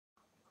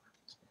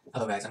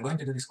Hello guys, I'm going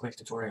to do this quick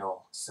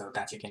tutorial so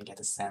that you can get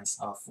a sense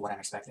of what I'm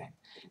expecting.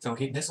 So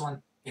this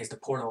one is the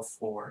portal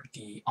for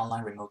the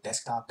online remote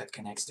desktop that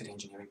connects to the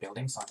engineering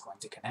building. So I'm going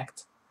to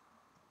connect,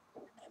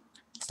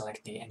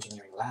 select the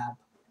engineering lab.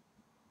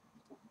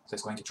 So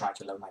it's going to try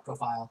to load my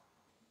profile.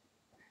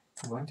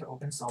 I'm going to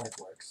open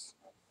SolidWorks.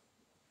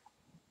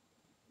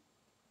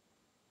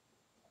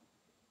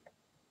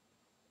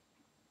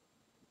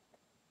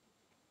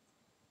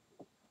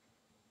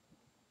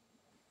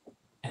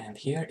 And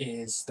here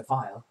is the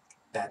file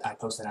that I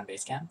posted on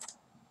Basecamp,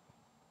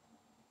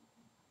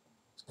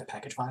 the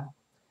package file.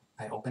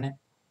 I open it.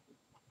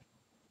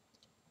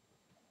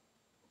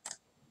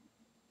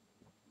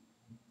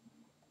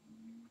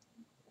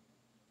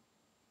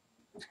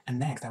 And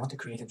next, I want to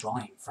create a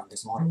drawing from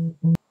this model.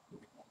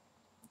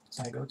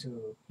 So I go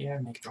to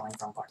here, make drawing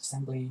from part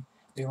assembly.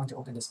 Do you want to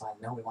open this file?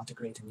 No, we want to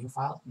create a new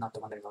file, not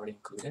the one that is already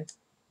included.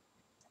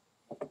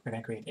 We're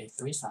going to create a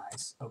 3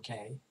 size,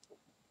 okay.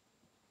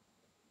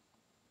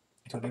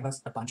 It will give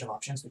us a bunch of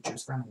options to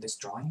choose from in this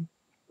drawing.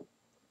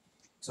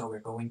 So we're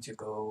going to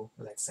go,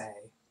 let's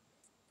say,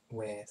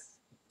 with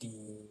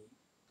the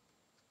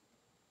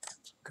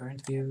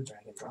current view,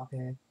 drag and drop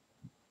it.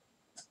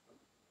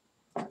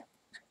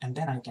 And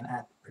then I can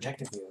add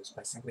projected views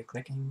by simply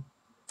clicking.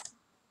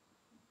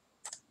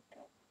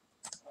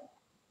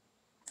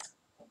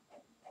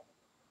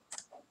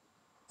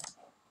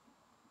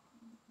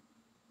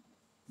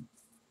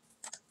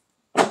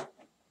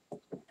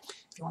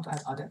 If you want to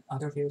add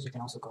other views, you can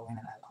also go in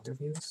and add other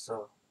views.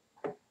 So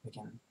we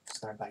can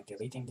start by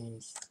deleting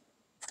these,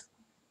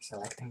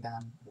 selecting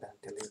them, and then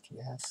delete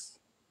yes.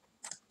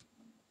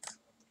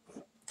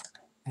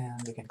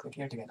 And you can click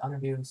here to get other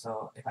views.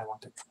 So if I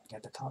want to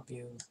get the top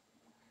view,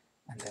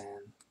 and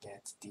then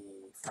get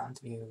the front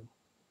view,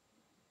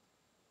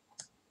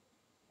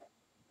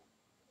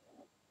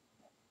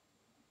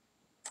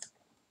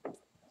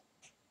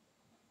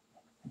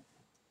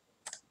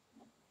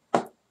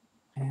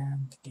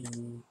 and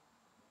the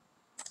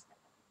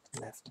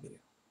left view.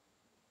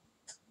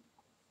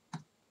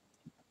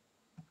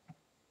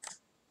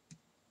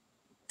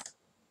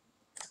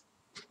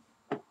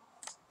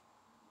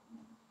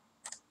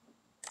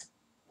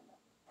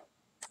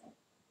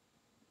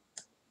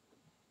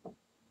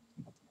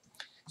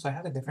 So I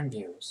have the different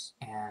views,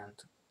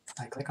 and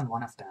I click on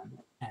one of them,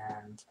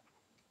 and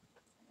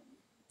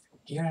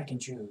here I can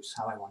choose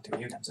how I want to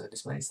view them. So the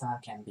display style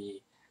can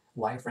be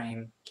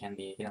wireframe, can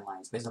be hidden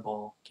lines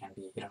visible, can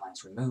be hidden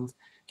lines removed,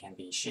 can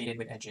be shaded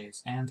with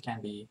edges, and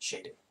can be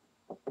shaded.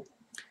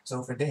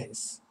 So for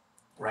this,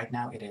 right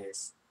now it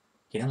is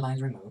hidden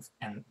lines removed,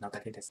 and note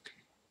that it is.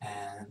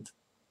 And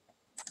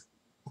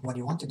what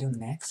you want to do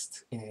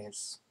next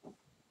is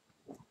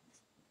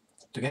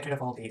to get rid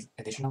of all these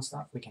additional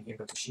stuff. We can here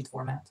go to sheet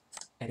format,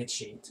 edit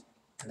sheet,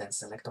 and then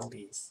select all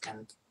these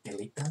and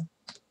delete them.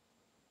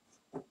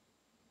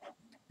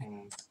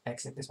 And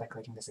exit this by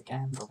clicking this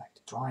again, go back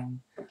to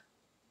drawing.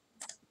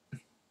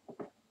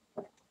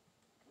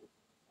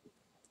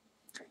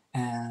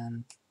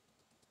 And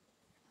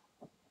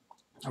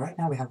right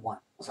now we have one,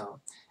 so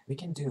we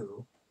can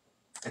do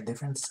a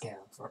different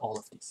scale for all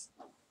of these.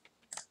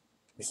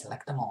 We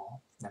select them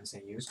all, then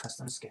say use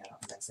custom scale,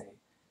 and then say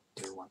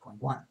do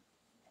 1.1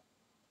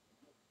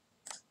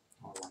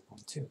 or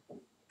 1.2.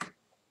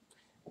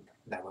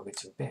 That will be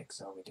too big,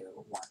 so we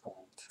do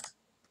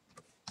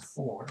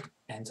 1.4,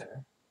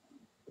 enter.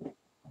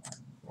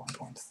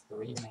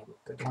 1.3 maybe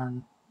a good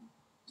one.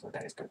 So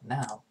that is good.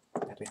 Now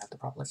that we have the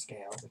proper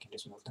scale, we can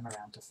just move them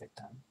around to fit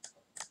them.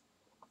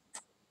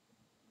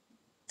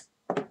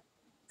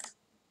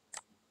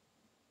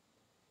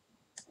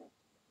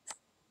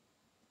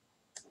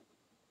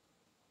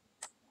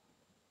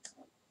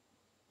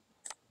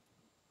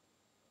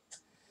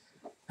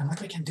 And what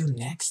we can do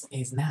next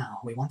is now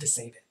we want to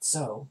save it.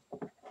 So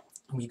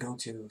we go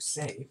to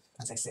save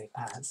and say save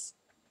as,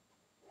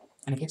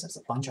 and it gives us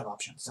a bunch of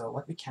options. So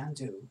what we can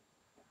do,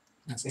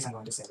 in this case I'm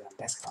going to save it on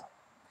desktop,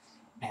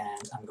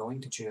 and I'm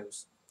going to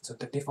choose, so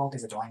the default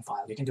is a drawing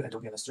file. You can do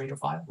Adobe Illustrator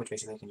file, which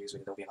basically you can use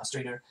with Adobe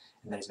Illustrator,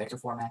 and that is vector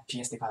format.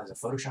 PSD file is a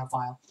Photoshop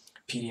file.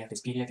 PDF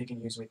is PDF, you can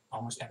use with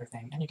almost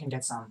everything, and you can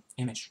get some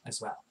image as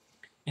well.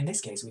 In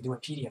this case, we do a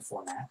PDF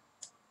format,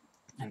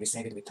 and we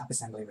save it with top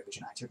assembly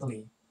revision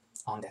IEEE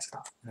on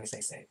desktop, and we say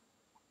save.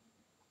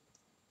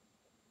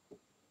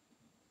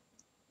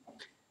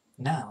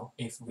 Now,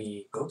 if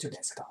we go to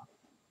desktop,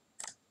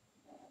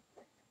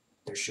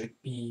 there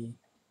should be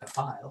a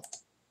file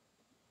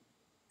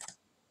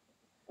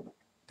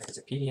that is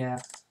a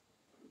PDF.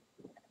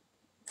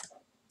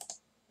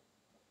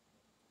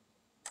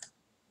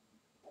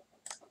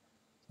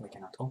 We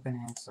cannot open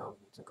it, so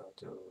we need to go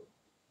to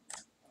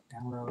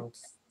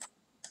downloads,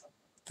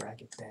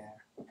 drag it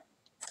there.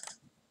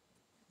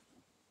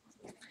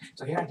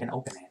 So here I can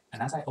open it,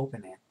 and as I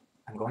open it,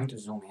 I'm going to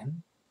zoom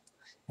in,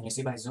 and you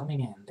see by zooming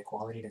in, the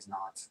quality does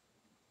not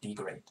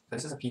degrade. So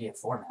this is a PDF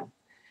format.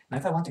 Now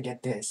if I want to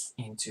get this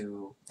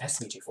into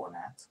SVG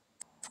format,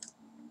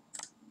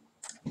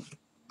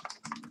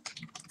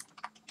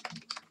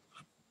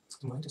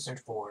 I'm going to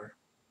search for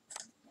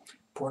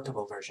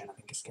portable version of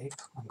Inkscape.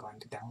 I'm going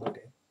to download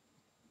it.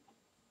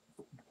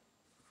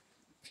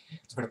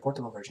 So for the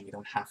portable version, you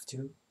don't have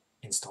to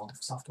install the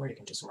software, you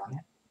can just run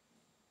it.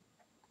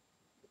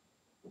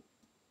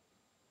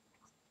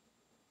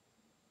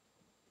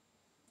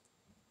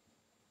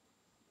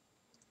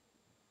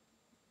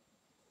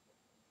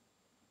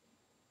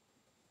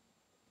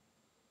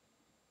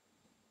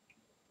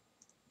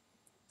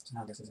 So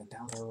now this is in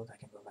download, I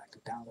can go back to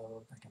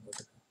download, I can go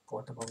to the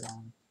portable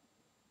one.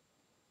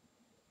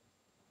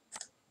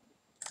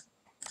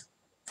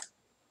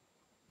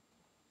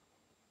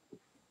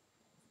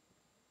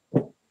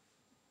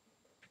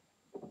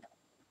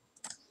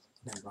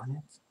 Then run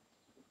it.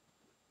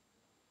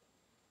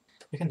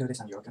 You can do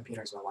this on your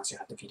computer as well once you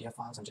have the PDF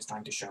files. I'm just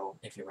trying to show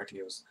if you were to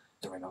use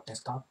the remote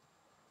desktop.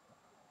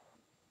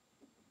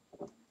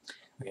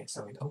 Okay,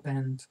 so it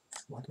opened.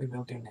 What we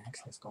will do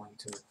next is going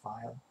to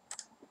File.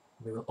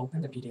 We will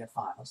open the PDF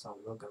file, so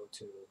we will go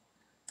to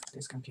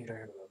this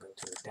computer, we will go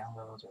to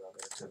Downloads, we will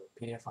go to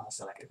PDF file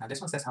selected. Now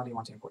this one says how do you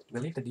want to import it.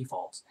 We'll leave the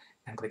defaults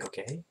and click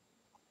OK,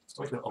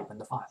 so it will open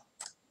the file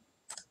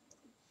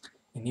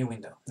in New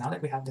Window. Now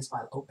that we have this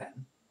file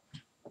open,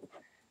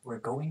 we're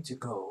going to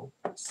go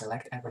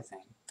select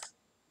everything,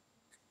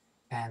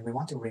 and we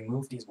want to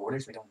remove these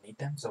borders. We don't need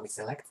them, so we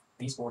select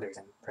these borders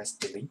and press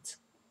delete,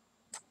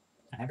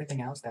 and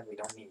everything else that we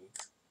don't need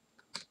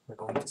we're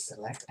going to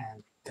select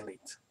and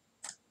delete.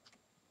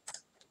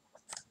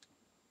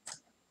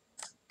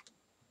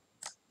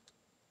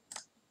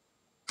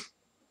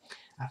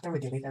 After we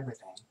delete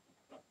everything,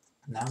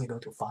 now we go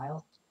to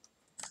File,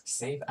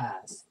 Save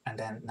As, and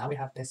then now we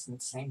have this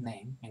same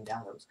name in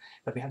Downloads,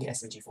 but we have the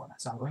SVG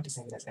format. So I'm going to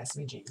save it as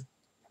SVG,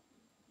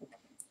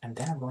 and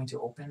then I'm going to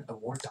open a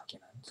Word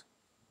document,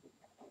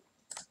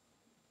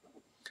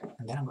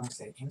 and then I'm going to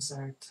say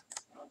Insert,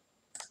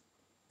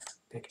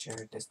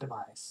 Picture, this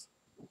device,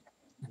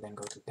 and then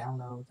go to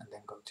Download, and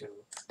then go to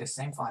this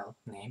same file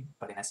name,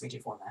 but in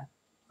SVG format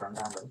from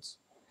Downloads,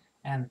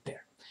 and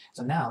there.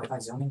 So now if I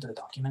zoom into the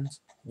document,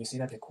 you see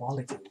that the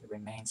quality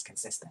remains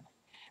consistent.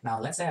 Now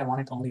let's say I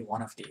wanted only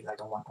one of these, I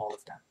don't want all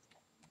of them.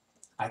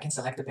 I can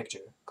select the picture,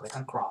 click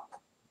on crop,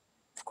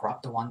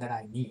 crop the one that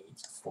I need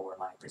for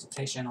my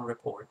presentation or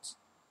report,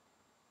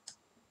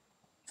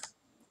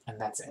 and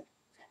that's it.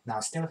 Now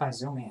still if I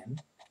zoom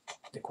in,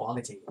 the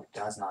quality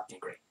does not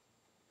degrade.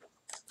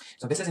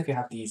 So this is if you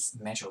have these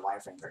mesh or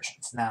wireframe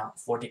versions. Now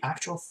for the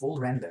actual full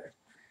render,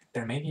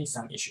 there may be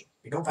some issue.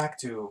 We go back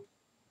to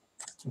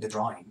the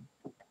drawing,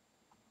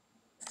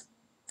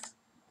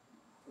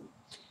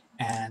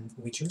 and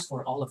we choose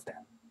for all of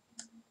them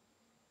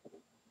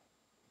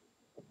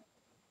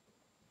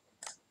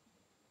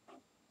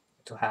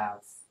to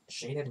have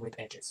shaded with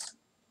edges.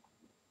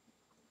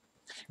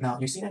 Now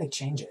you see that it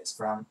changes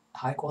from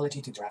high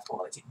quality to draft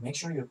quality. Make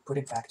sure you put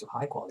it back to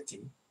high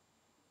quality,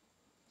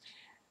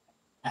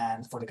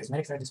 and for the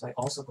cosmetic thread display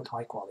also put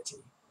high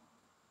quality.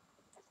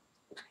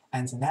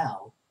 And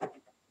now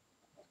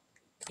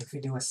if we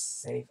do a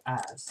Save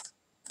As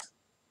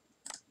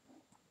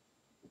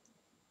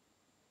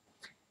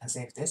and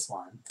save this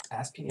one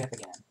as PDF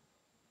again,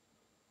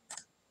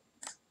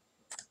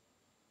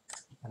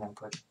 and then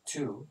put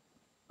 2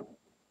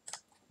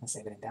 and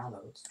save it in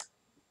Downloads.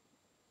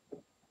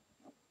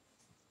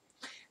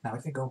 Now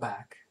if we go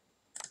back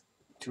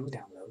to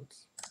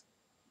Downloads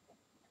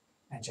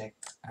and check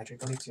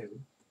IEEE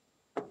 2,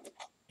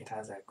 it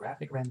has a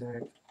graphic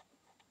rendered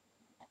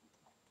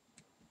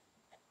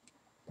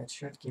that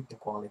should keep the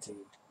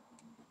quality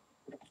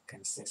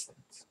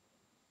consistent.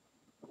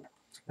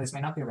 This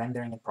may not be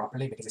rendering it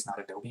properly because it's not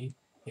Adobe,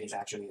 it is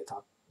actually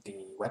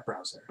the web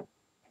browser.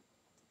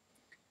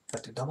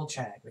 But to double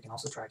check, we can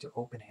also try to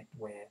open it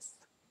with,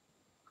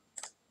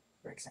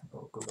 for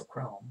example, Google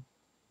Chrome,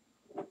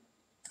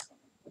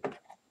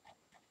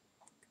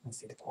 and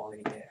see the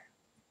quality there.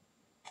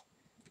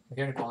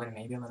 Here the quality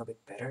may be a little bit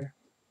better,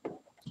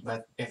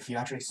 but if you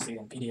actually see it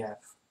in PDF,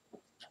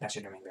 that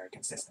should remain very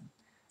consistent.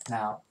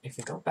 Now, if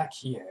we go back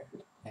here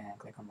and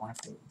click on one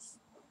of these,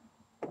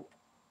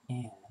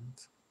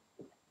 and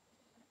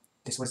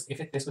this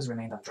was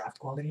remained on draft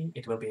quality,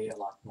 it will be a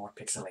lot more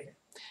pixelated.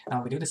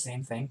 Now we do the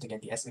same thing to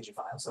get the SVG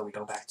file, so we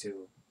go back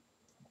to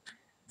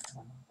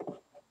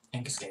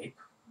Inkscape,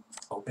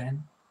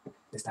 open.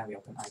 This time we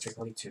open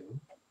IEEE 2,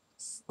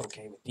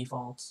 OK with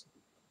defaults.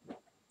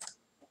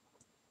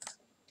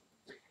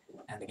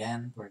 And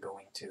again, we're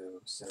going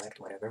to select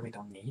whatever we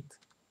don't need.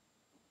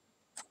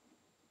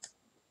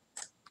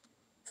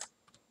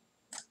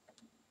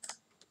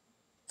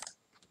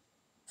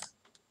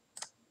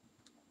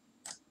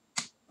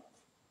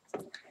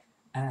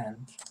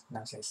 And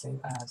now say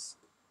Save As,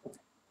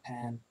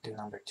 and do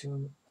number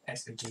 2,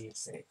 SVG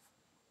save.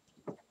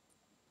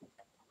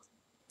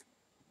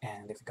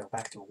 And if we go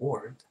back to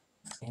Word,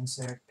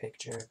 Insert,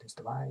 Picture, this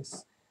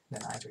device,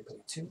 then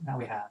IEEE 2, now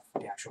we have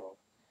the actual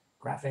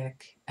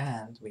graphic,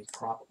 and we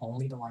crop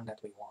only the one that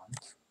we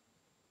want.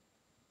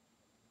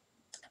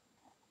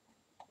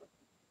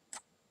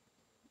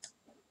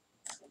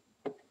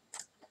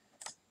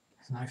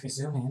 So now if we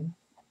zoom in,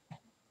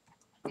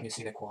 you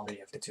see the quality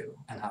of the two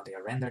and how they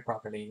are rendered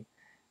properly,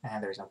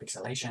 and there is no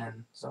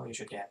pixelation, so you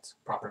should get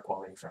proper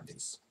quality from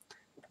these.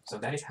 So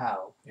that is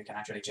how you can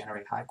actually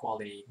generate high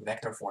quality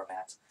vector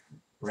format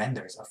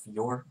renders of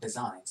your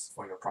designs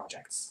for your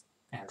projects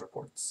and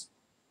reports.